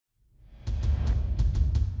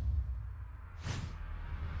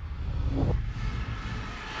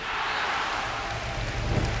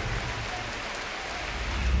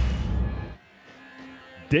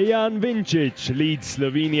Dejan Vincic leads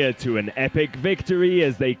Slovenia to an epic victory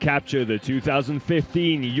as they capture the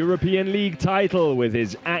 2015 European League title with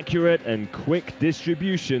his accurate and quick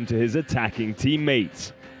distribution to his attacking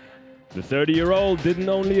teammates. The 30-year-old didn't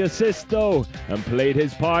only assist though, and played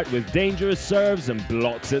his part with dangerous serves and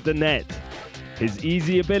blocks at the net. His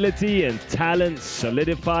easy ability and talent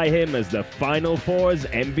solidify him as the Final Four's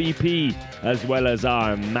MVP, as well as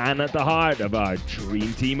our man at the heart of our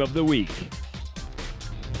Dream Team of the Week.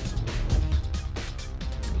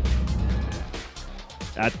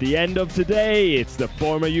 At the end of today, it's the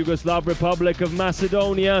former Yugoslav Republic of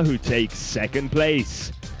Macedonia who takes second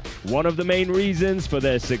place. One of the main reasons for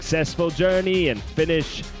their successful journey and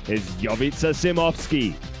finish is Jovica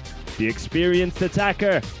Simovski. The experienced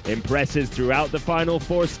attacker impresses throughout the Final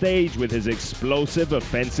Four stage with his explosive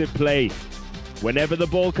offensive play. Whenever the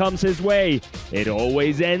ball comes his way, it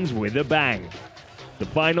always ends with a bang. The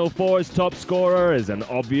Final Four's top scorer is an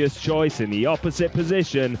obvious choice in the opposite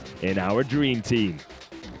position in our Dream Team.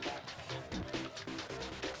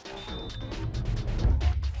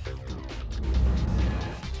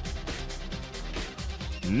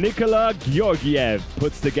 Nikola Gjorgiev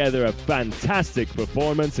puts together a fantastic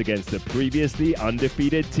performance against the previously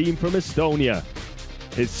undefeated team from Estonia.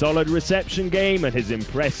 His solid reception game and his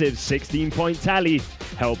impressive 16-point tally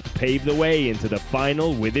helped pave the way into the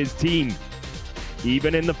final with his team.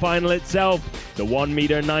 Even in the final itself, the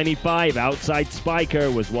 1.95 outside spiker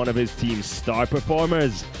was one of his team's star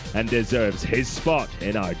performers and deserves his spot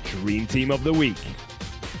in our Dream Team of the Week.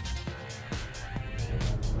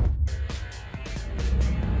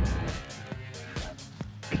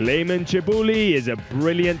 Klemen Cebulj is a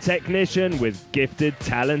brilliant technician with gifted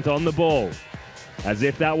talent on the ball. As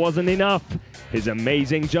if that wasn't enough, his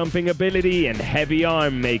amazing jumping ability and heavy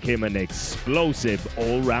arm make him an explosive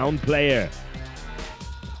all-round player.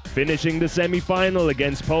 Finishing the semi-final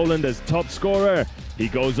against Poland as top scorer, he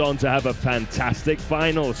goes on to have a fantastic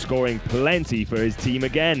final, scoring plenty for his team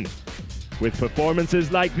again. With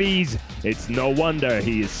performances like these, it's no wonder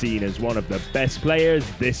he is seen as one of the best players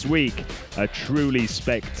this week. A truly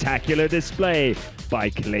spectacular display by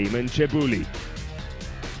Klemen Cebulj.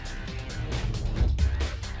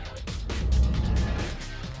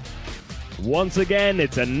 Once again,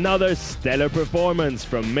 it's another stellar performance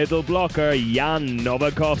from middle blocker Jan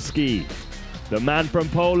Nowakowski. The man from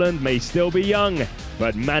Poland may still be young,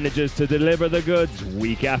 but manages to deliver the goods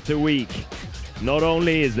week after week. Not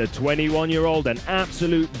only is the 21-year-old an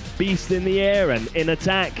absolute beast in the air and in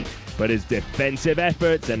attack, but his defensive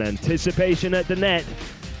efforts and anticipation at the net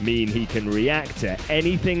mean he can react to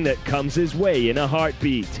anything that comes his way in a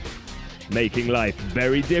heartbeat, making life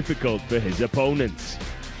very difficult for his opponents.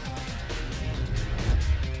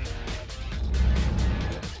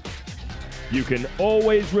 You can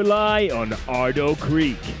always rely on Ardo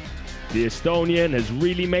Kreek. The Estonian has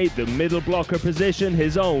really made the middle blocker position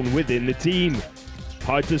his own within the team.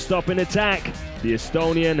 Hard to stop in attack, the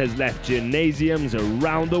Estonian has left gymnasiums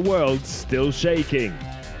around the world still shaking.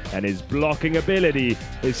 And his blocking ability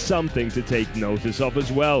is something to take notice of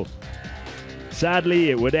as well. Sadly,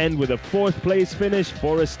 it would end with a fourth place finish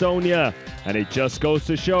for Estonia, and it just goes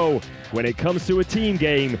to show, when it comes to a team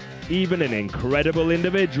game, even an incredible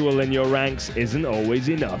individual in your ranks isn't always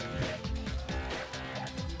enough.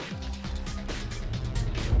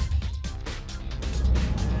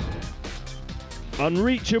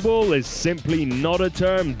 Unreachable is simply not a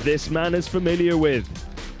term this man is familiar with.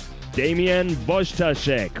 Damian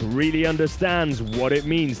Wojtaszek really understands what it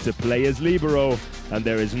means to play as Libero, and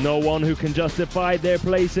there is no one who can justify their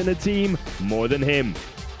place in a team more than him.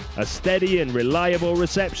 A steady and reliable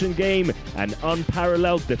reception game and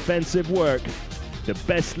unparalleled defensive work. The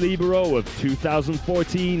best Libero of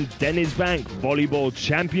 2014 Denizbank Volleyball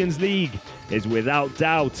Champions League is without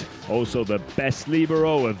doubt also the best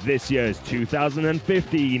Libero of this year's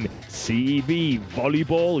 2015 CEV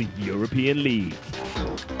Volleyball European League.